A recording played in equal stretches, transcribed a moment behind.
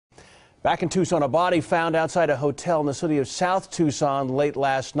Back in Tucson, a body found outside a hotel in the city of South Tucson late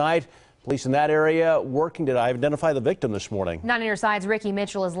last night. Police in that area working to identify the victim this morning. 9 on your side's Ricky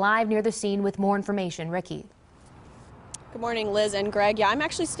Mitchell is live near the scene with more information. Ricky. Good morning, Liz and Greg. Yeah, I'm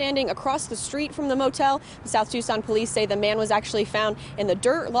actually standing across the street from the motel. The South Tucson police say the man was actually found in the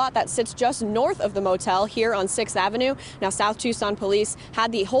dirt lot that sits just north of the motel here on 6th Avenue. Now, South Tucson police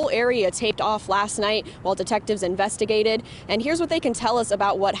had the whole area taped off last night while detectives investigated. And here's what they can tell us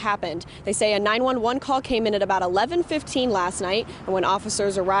about what happened. They say a 911 call came in at about 11:15 last night, and when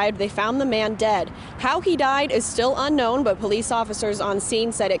officers arrived, they found the man dead. How he died is still unknown, but police officers on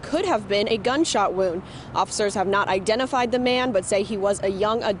scene said it could have been a gunshot wound. Officers have not identified the man, but say he was a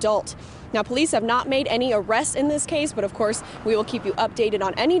young adult. Now, police have not made any arrests in this case, but of course, we will keep you updated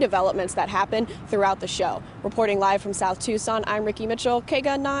on any developments that happen throughout the show. Reporting live from South Tucson, I'm Ricky Mitchell,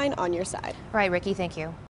 KGUN-9 on your side. All right, Ricky, thank you.